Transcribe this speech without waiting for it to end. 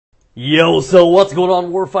Yo, so what's going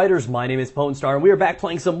on, Warfighters? My name is Star, and we are back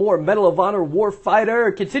playing some more Medal of Honor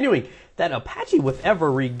Warfighter, continuing that Apache with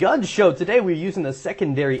every gun show. Today we're using the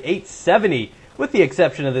secondary 870, with the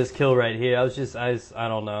exception of this kill right here. I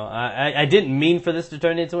don't know. I didn't mean for this to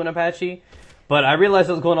turn into an Apache, but I realized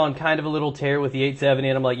I was going on kind of a little tear with the 870,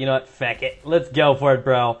 and I'm like, you know what, feck it. Let's go for it,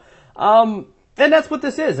 bro. And that's what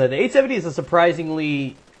this is. The 870 is a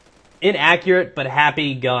surprisingly inaccurate but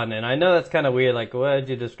happy gun, and I know that's kind of weird. Like, why did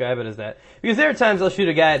you describe it as that? Because there are times I'll shoot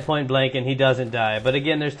a guy at point blank and he doesn't die, but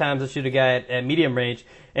again, there's times I'll shoot a guy at medium range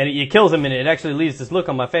and it kills him, and it actually leaves this look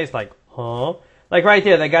on my face like, huh? Like right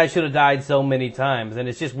there, that guy should have died so many times, and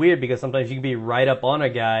it's just weird because sometimes you can be right up on a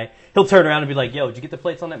guy, he'll turn around and be like, yo, did you get the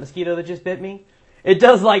plates on that mosquito that just bit me? It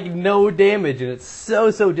does like no damage, and it's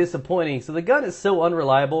so disappointing. So the gun is so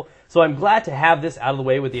unreliable. So I'm glad to have this out of the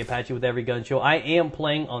way with the Apache with every gun show. I am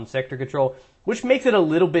playing on sector control, which makes it a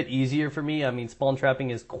little bit easier for me. I mean, spawn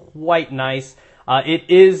trapping is quite nice. It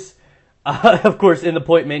is, of course, in the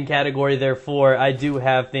point men category. Therefore, I do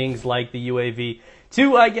have things like the UAV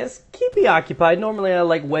to, I guess, keep me occupied. Normally, I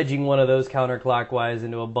like wedging one of those counterclockwise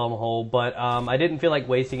into a bum hole, but I didn't feel like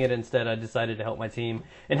wasting it. Instead, I decided to help my team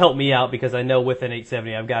and help me out because I know with an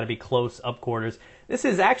 870, I've got to be close up quarters. This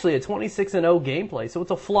is actually a 26-0 gameplay, so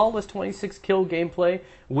it's a flawless 26-kill gameplay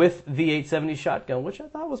with the 870 shotgun, which I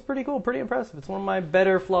thought was pretty cool, pretty impressive. It's one of my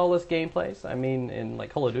better flawless gameplays. I mean, in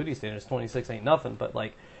like Call of Duty standards, 26 ain't nothing, but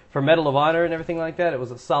like for Medal of Honor and everything like that, it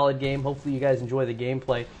was a solid game. Hopefully you guys enjoy the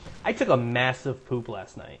gameplay. I took a massive poop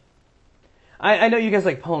last night. I know you guys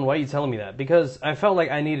are like, Pone, why are you telling me that? Because I felt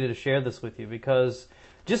like I needed to share this with you, because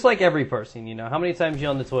just like every person, you know, how many times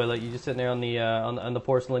you're on the toilet, you're just sitting there on the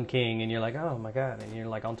Porcelain King, and you're like, oh my god, and you're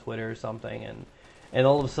like on Twitter or something, and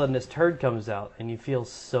all of a sudden this turd comes out, and you feel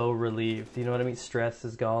so relieved. You know what I mean? Stress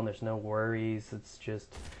is gone. There's no worries. It's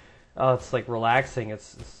just, oh, it's like relaxing.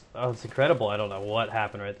 It's incredible. I don't know what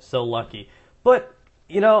happened, right? So lucky. But,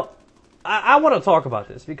 you know, I want to talk about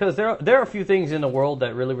this because there are a few things in the world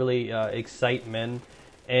that really excite men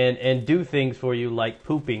and do things for you like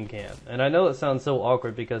pooping can. And I know it sounds so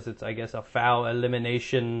awkward because it's, I guess, a foul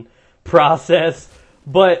elimination process,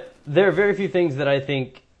 but there are very few things that I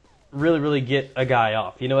think really get a guy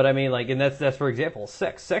off. You know what I mean? Like, and that's for example,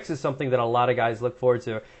 sex. Sex is something that a lot of guys look forward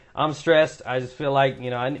to. I'm stressed. I just feel like,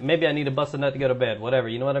 you know, maybe I need to bust a nut to go to bed, whatever.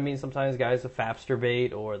 You know what I mean? Sometimes guys will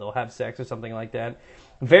fapsturbate or they'll have sex or something like that.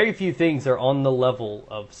 Very few things are on the level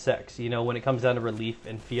of sex, you know, when it comes down to relief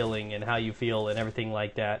and feeling and how you feel and everything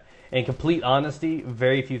like that. And complete honesty,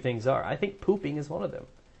 very few things are. I think pooping is one of them.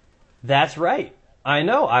 That's right. I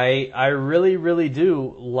know. I really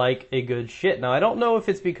do like a good shit. Now, I don't know if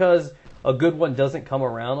it's because a good one doesn't come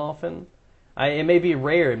around often. It may be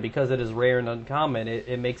rare, and because it is rare and uncommon,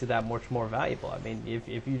 it makes it that much more valuable. I mean,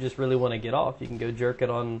 if you just really want to get off, you can go jerk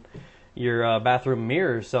it on your bathroom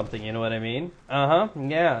mirror or something, you know what I mean?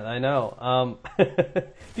 Yeah, I know.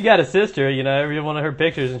 If you got a sister, you know, every one of her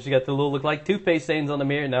pictures, and she got the little look like toothpaste stains on the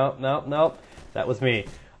mirror. No, that was me.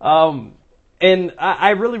 And I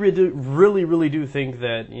really do think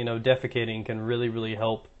that, you know, defecating can really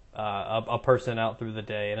help a person out through the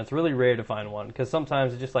day, and it's really rare to find one, because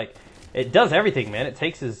sometimes it's just like, it does everything, man. It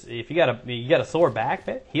takes his, if you got a sore back,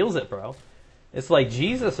 man, heals it, bro. It's like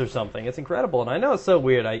Jesus or something. It's incredible. And I know it's so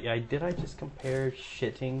weird. Did I just compare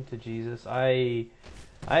shitting to Jesus? I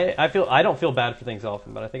don't feel bad for things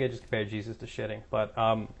often, but I think I just compared Jesus to shitting. But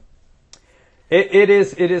it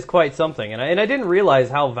is quite something. And I didn't realize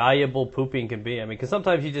how valuable pooping can be. I mean, because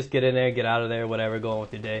sometimes you just get in there, get out of there, whatever, go on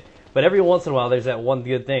with your day. But every once in a while, there's that one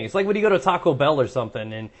good thing. It's like when you go to Taco Bell or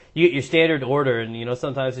something, and you get your standard order, and, you know,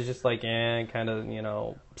 sometimes it's just like, kind of, you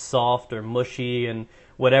know, soft or mushy and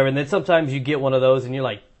whatever. And then sometimes you get one of those, and you're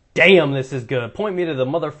like, damn, this is good. Point me to the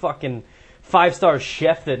motherfucking 5-star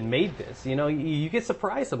chef that made this. You know, you get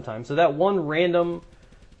surprised sometimes. So that one random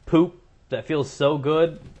poop that feels so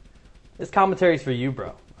good, this commentary's for you,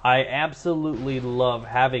 bro. I absolutely love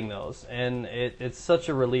having those, and it's such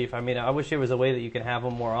a relief. I mean, I wish there was a way that you can have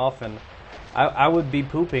them more often. I would be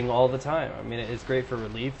pooping all the time. I mean, it's great for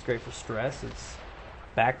relief. It's great for stress. It's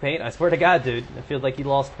back pain. I swear to God, dude, it feels like you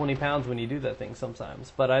lost 20 pounds when you do that thing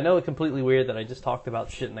sometimes. But I know it's completely weird that I just talked about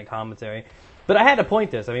shit in the commentary. But I had to point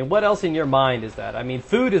this. I mean, what else in your mind is that? I mean,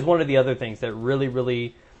 food is one of the other things that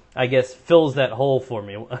really, I guess, fills that hole for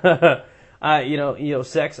me. You know,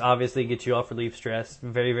 sex obviously gets you off relief, stress,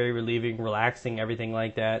 very relieving, relaxing, everything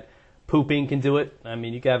like that. Pooping can do it. I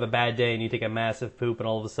mean, you can have a bad day and you take a massive poop, and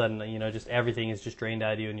all of a sudden, you know, just everything is just drained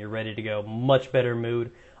out of you and you're ready to go. Much better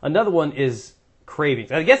mood. Another one is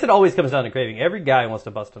cravings. I guess it always comes down to craving. Every guy wants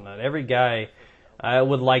to bust a nut. Every guy, I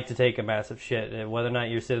would like to take a massive shit. And whether or not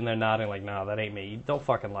you're sitting there nodding like, nah, that ain't me. Don't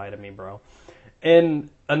fucking lie to me, bro. And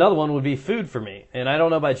another one would be food for me. And I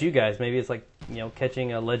don't know about you guys. Maybe it's like, you know,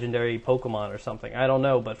 catching a legendary Pokemon or something. I don't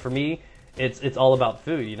know. But for me, it's all about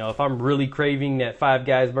food. You know, if I'm really craving that Five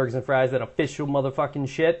Guys Burgers and Fries, that official motherfucking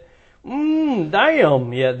shit,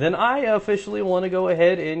 damn, yeah, then I officially want to go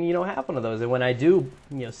ahead and, you know, have one of those. And when I do,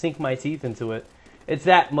 you know, sink my teeth into it, it's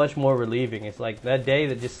that much more relieving. It's like that day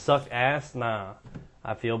that just sucked ass, nah,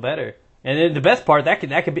 I feel better. And then the best part,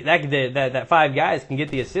 that Five Guys can get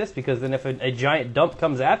the assist, because then if a giant dump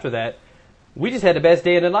comes after that, we just had the best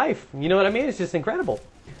day of the life. You know what I mean? It's just incredible.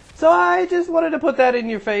 So I just wanted to put that in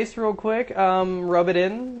your face real quick, rub it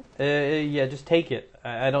in. Yeah, just take it.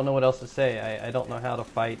 I don't know what else to say. I don't know how to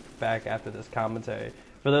fight back after this commentary.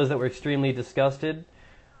 For those that were extremely disgusted,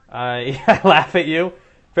 I laugh at you.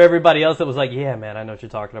 For everybody else that was like, yeah, man, I know what you're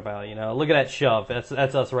talking about. You know, look at that shove. That's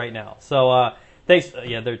us right now. So thanks.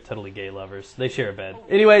 Yeah, they're totally gay lovers. They share a bed.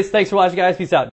 Anyways, thanks for watching, guys. Peace out.